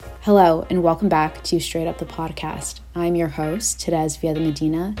Hello, and welcome back to Straight Up the Podcast. I'm your host, Therese Vieda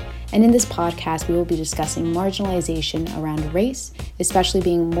Medina, and in this podcast, we will be discussing marginalization around race, especially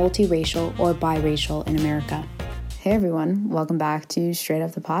being multiracial or biracial in America. Hey everyone, welcome back to Straight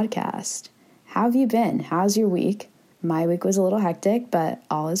Up the Podcast. How have you been? How's your week? My week was a little hectic, but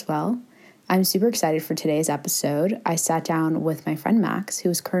all is well. I'm super excited for today's episode. I sat down with my friend Max, who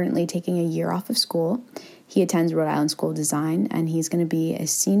is currently taking a year off of school. He attends Rhode Island School of Design, and he's going to be a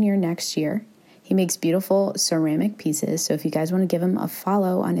senior next year. He makes beautiful ceramic pieces, so if you guys want to give him a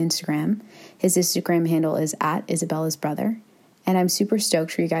follow on Instagram, his Instagram handle is @IsabellaSbrother. And I'm super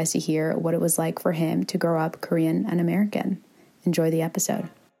stoked for you guys to hear what it was like for him to grow up Korean and American. Enjoy the episode.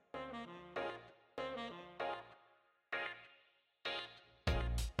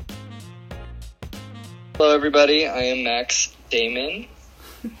 Hello everybody, I am Max Damon.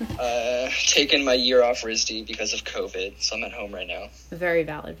 Taking my year off RISD because of COVID, so I'm at home right now. Very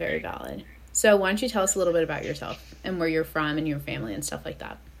valid, very valid. So why don't you tell us a little bit about yourself and where you're from and your family and stuff like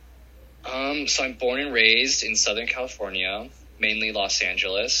that? So I'm born and raised in Southern California, mainly Los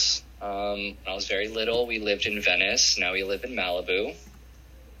Angeles. When I was very little, we lived in Venice. Now we live in Malibu.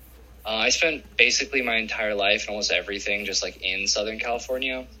 I spent basically my entire life and almost everything just like in Southern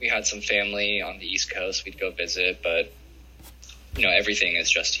California. We had some family on the East Coast we'd go visit, but you know, everything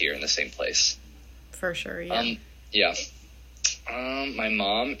is just here in the same place. For sure, yeah. My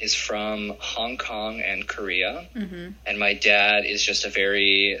mom is from Hong Kong and Korea, Mm-hmm. and my dad is just a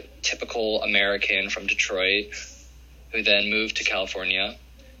very typical American from Detroit who then moved to California.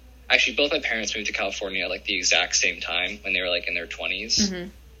 Actually, both my parents moved to California at like the exact same time when they were like in their 20s. Mm-hmm.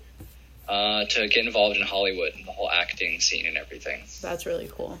 To get involved in Hollywood and the whole acting scene and everything. That's really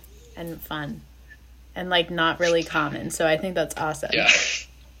cool and fun and like not really common. So I think that's awesome. Yeah.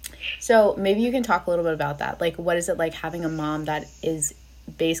 So maybe you can talk a little bit about that. Like, what is it like having a mom that is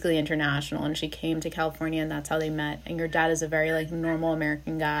basically international and she came to California and that's how they met? And your dad is a very like normal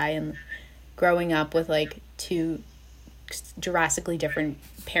American guy and growing up with like two drastically different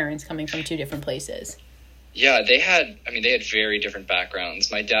parents coming from two different places. Yeah, they had very different backgrounds.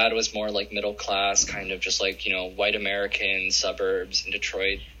 My dad was more like middle class, kind of just like, you know, white American suburbs in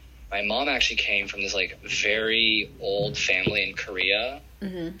Detroit. My mom actually came from this like very old family in Korea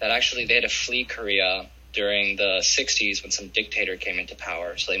Mm-hmm. that actually they had to flee Korea during the 60s when some dictator came into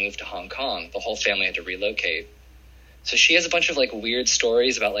power. So they moved to Hong Kong. The whole family had to relocate. So she has a bunch of like weird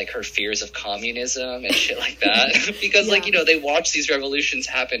stories about like her fears of communism and shit like that because like, you know, they watch these revolutions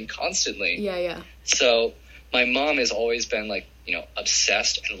happen constantly. Yeah. So my mom has always been like, you know,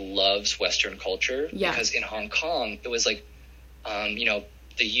 obsessed and loves Western culture because in Hong Kong, it was like, you know,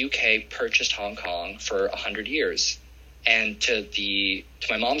 the UK purchased Hong Kong for 100 years. And to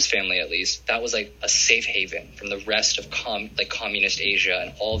my mom's family, at least, that was like a safe haven from the rest of communist Asia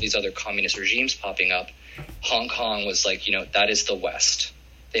and all these other communist regimes popping up. Hong Kong was like, you know, that is the West.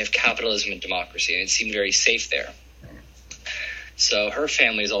 They have capitalism and democracy, and it seemed very safe there. So her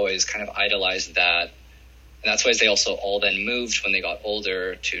family's always kind of idolized that. And that's why they also all then moved when they got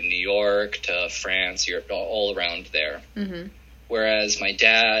older to New York, to France, Europe, all around there. Mm-hmm. Whereas my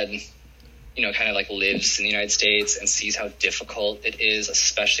dad, you know, kind of like lives in the United States and sees how difficult it is,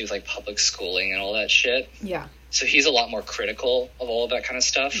 especially with like public schooling and all that shit. Yeah. So he's a lot more critical of all of that kind of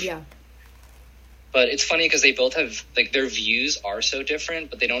stuff. Yeah. But it's funny because they both have, like, their views are so different,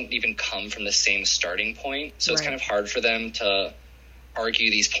 but they don't even come from the same starting point. So it's kind of hard for them to argue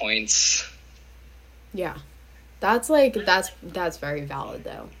these points. Yeah. That's very valid,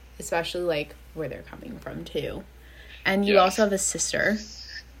 though. Especially, like, where they're coming from, too. And you also have a sister.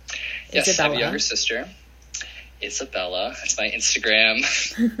 Yes, Isabella. I have a younger sister. Isabella. That's my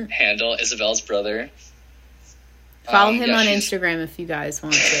Instagram handle, Isabella's brother. Follow him on Instagram if you guys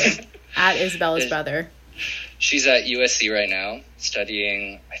want to. @IsabellaSbrother. She's at USC right now,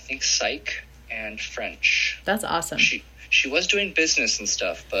 studying, I think, psych and French. That's awesome. She was doing business and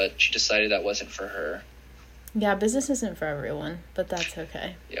stuff, but she decided that wasn't for her. Yeah, business isn't for everyone, but that's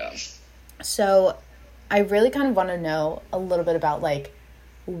okay. Yeah. So I really kind of want to know a little bit about, like,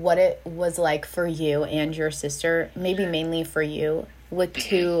 what it was like for you and your sister, maybe mainly for you, with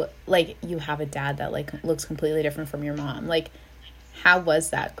two, like, you have a dad that, like, looks completely different from your mom. Like, how was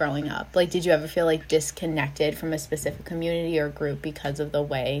that growing up? Like, did you ever feel, like, disconnected from a specific community or group because of the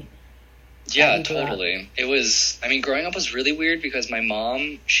way? Yeah, totally. It was, I mean, growing up was really weird because my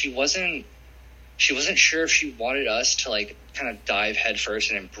mom, she wasn't sure if she wanted us to, like, kind of dive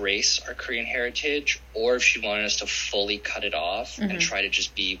headfirst and embrace our Korean heritage, or if she wanted us to fully cut it off and try to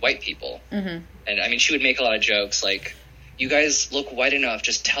just be white people. Mm-hmm. And I mean, she would make a lot of jokes like, you guys look white enough,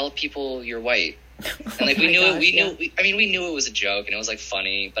 just tell people you're white. And like, we knew it was a joke and it was like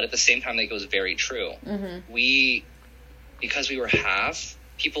funny, but at the same time, like, it was very true. Because we were half,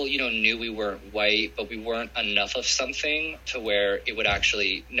 people, you know, knew we weren't white, but we weren't enough of something to where it would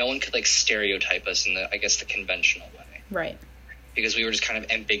actually, no one could like stereotype us in the, I guess, the conventional way. Right. Because we were just kind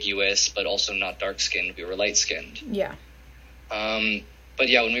of ambiguous, but also not dark skinned. We were light skinned. Yeah. But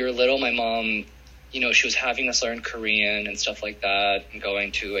yeah, when we were little, my mom, you know, she was having us learn Korean and stuff like that, and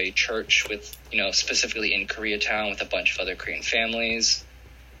going to a church with, you know, specifically in Koreatown with a bunch of other Korean families.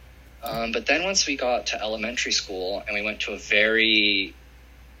 But then once we got to elementary school and we went to a very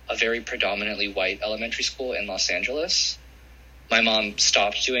predominantly white elementary school in Los Angeles, my mom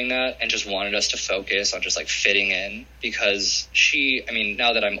stopped doing that and just wanted us to focus on just like fitting in, because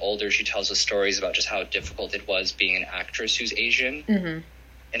now that I'm older, she tells us stories about just how difficult it was being an actress who's Asian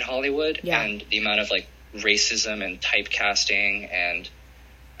in Hollywood, and the amount of like racism and typecasting. And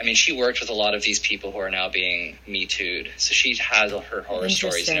I mean, she worked with a lot of these people who are now being Me Too'd, so she has her horror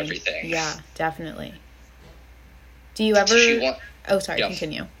stories and everything. Yeah, definitely. Do you ever...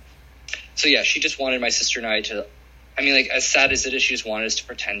 continue. So yeah, she just wanted my sister and I to, I mean, like, as sad as it is, she just wanted us to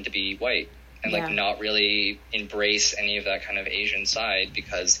pretend to be white and like not really embrace any of that kind of Asian side,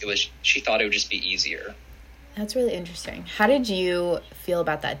 because she thought it would just be easier. That's really interesting. How did you feel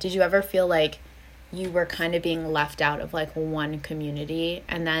about that? Did you ever feel like you were kind of being left out of like one community,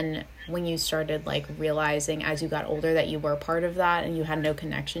 and then when you started like realizing as you got older that you were part of that and you had no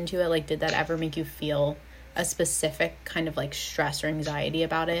connection to it, like, did that ever make you feel a specific kind of like stress or anxiety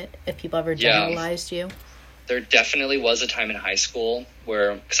about it, if people ever generalized you? There definitely was a time in high school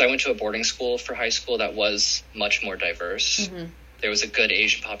where, because I went to a boarding school for high school that was much more diverse. There was a good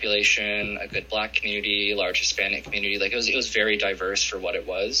Asian population, a good Black community, a large Hispanic community. Like, it was very diverse for what it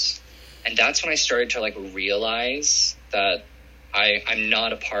was. And that's when I started to like realize that I'm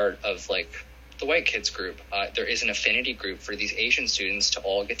not a part of like the white kids group. There is an affinity group for these Asian students to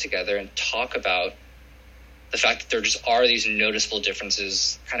all get together and talk about the fact that there just are these noticeable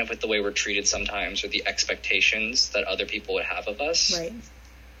differences kind of with the way we're treated sometimes, or the expectations that other people would have of us. Right.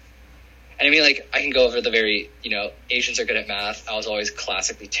 And I mean, like, I can go over the very, you know, Asians are good at math. I was always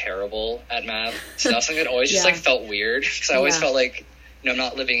classically terrible at math. So that was something that always just like felt weird, because I always felt like, you know, I'm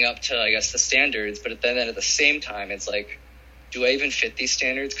not living up to, I guess, the standards. But then at the same time, it's like, do I even fit these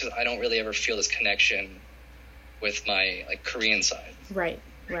standards? Because I don't really ever feel this connection with my like Korean side. Right.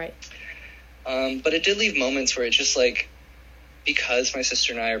 But it did leave moments where it's just like, because my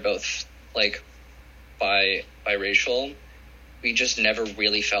sister and I are both like biracial, we just never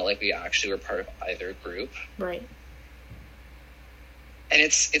really felt like we actually were part of either group. Right. And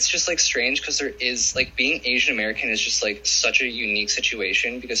it's just like strange, because there is like, being Asian American is just like such a unique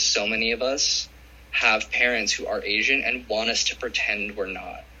situation, because so many of us have parents who are Asian and want us to pretend we're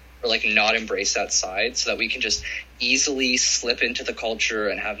not, or like not embrace that side, so that we can just easily slip into the culture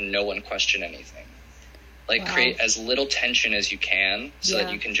and have no one question anything. Like, create as little tension as you can, so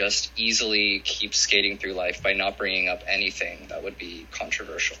that you can just easily keep skating through life by not bringing up anything that would be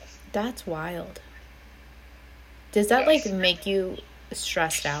controversial. That's wild. Does that like make you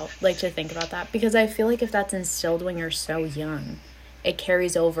stressed out, like, to think about that? Because I feel like if that's instilled when you're so young, it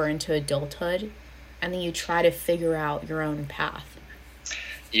carries over into adulthood, and then you try to figure out your own path.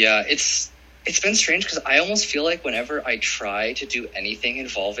 Yeah, it's been strange, because I almost feel like whenever I try to do anything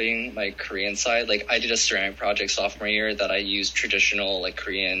involving my Korean side, like, I did a ceramic project sophomore year that I used traditional like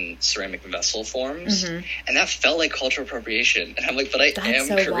Korean ceramic vessel forms, and that felt like cultural appropriation. And I'm like, but I am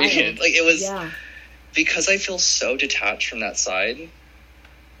so Korean. Wild. Like, it was because I feel so detached from that side,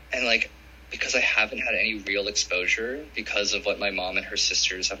 and like, because I haven't had any real exposure because of what my mom and her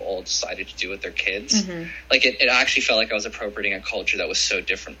sisters have all decided to do with their kids. Like, it actually felt like I was appropriating a culture that was so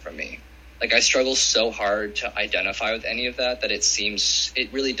different from me. Like, I struggle so hard to identify with any of that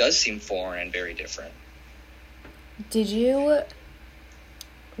it really does seem foreign and very different. Did you,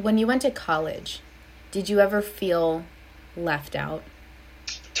 when you went to college, did you ever feel left out?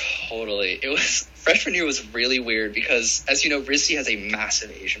 Totally. It was, freshman year was really weird, because, as you know, RISD has a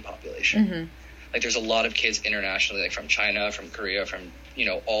massive Asian population. Like, there's a lot of kids internationally, like from China, from Korea, from, you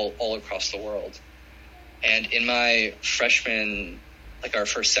know, all across the world. And in my freshman, like our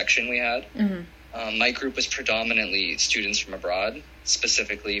first section we had, my group was predominantly students from abroad,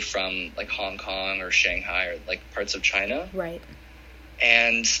 specifically from like Hong Kong or Shanghai or like parts of China. Right.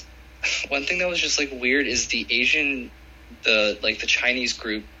 And one thing that was just like weird is the Chinese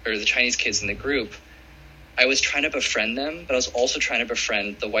group, or the Chinese kids in the group, I was trying to befriend them, but I was also trying to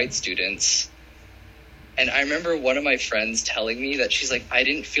befriend the white students. And I remember one of my friends telling me that she's like, I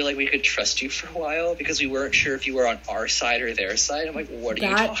didn't feel like we could trust you for a while because we weren't sure if you were on our side or their side. I'm like, what are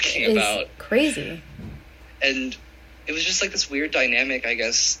you talking about? Crazy. And it was just like this weird dynamic, I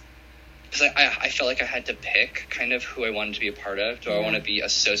guess, because I felt like I had to pick kind of who I wanted to be a part of. Do I want to be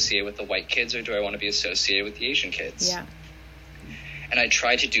associated with the white kids, or do I want to be associated with the Asian kids? Yeah. And I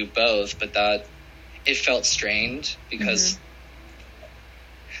tried to do both, but it felt strained because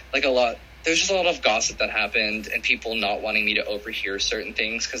there's just a lot of gossip that happened, and people not wanting me to overhear certain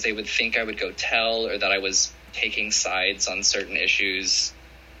things because they would think I would go tell, or that I was taking sides on certain issues.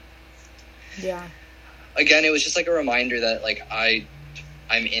 Yeah. Again, it was just like a reminder that like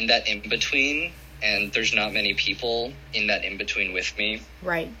I'm in that in-between, and there's not many people in that in-between with me.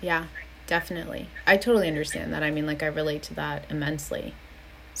 Right. Yeah, definitely. I totally understand that. I mean, like, I relate to that immensely.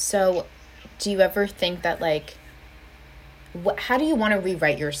 So do you ever think that, like, how do you want to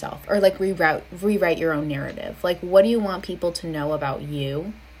rewrite yourself, or like rewrite your own narrative? Like, what do you want people to know about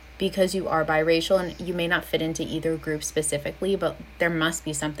you? Because you are biracial, and you may not fit into either group specifically, but there must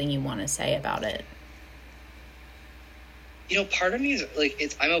be something you want to say about it. You know, part of me is like,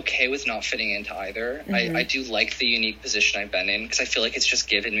 I'm okay with not fitting into either. I do like the unique position I've been in, because I feel like it's just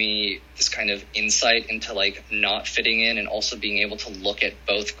given me this kind of insight into like not fitting in, and also being able to look at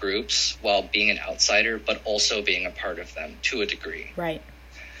both groups while being an outsider, but also being a part of them to a degree. Right.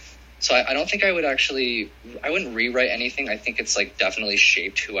 So I don't think I wouldn't rewrite anything. I think it's like definitely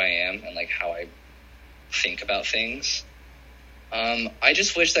shaped who I am and like how I think about things. I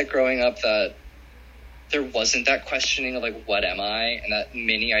just wish that growing up that there wasn't that questioning of like, what am I? And that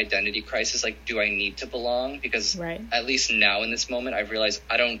mini identity crisis, like, do I need to belong? Because at least now in this moment, I've realized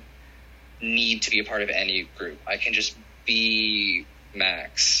I don't need to be a part of any group. I can just be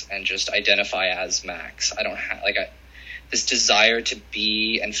Max and just identify as Max. I don't have this desire to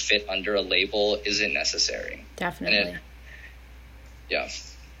be and fit under a label isn't necessary. Definitely. Yeah.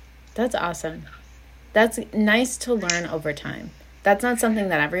 That's awesome. That's nice to learn over time. That's not something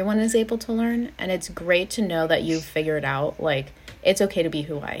that everyone is able to learn, and it's great to know that you've figured out, like, it's okay to be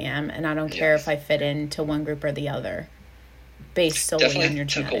who I am, and I don't care if I fit into one group or the other, based solely on your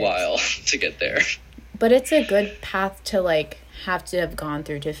genetics. Definitely took a while to get there. But it's a good path to, like, have to have gone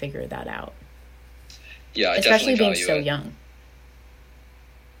through to figure that out. Yeah, especially being so young.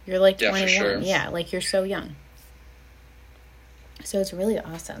 You're like 21. For sure. Yeah, like, you're so young. So it's really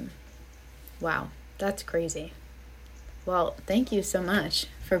awesome. Wow, that's crazy. Well, thank you so much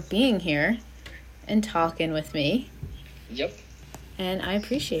for being here and talking with me. Yep. And I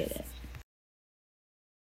appreciate it.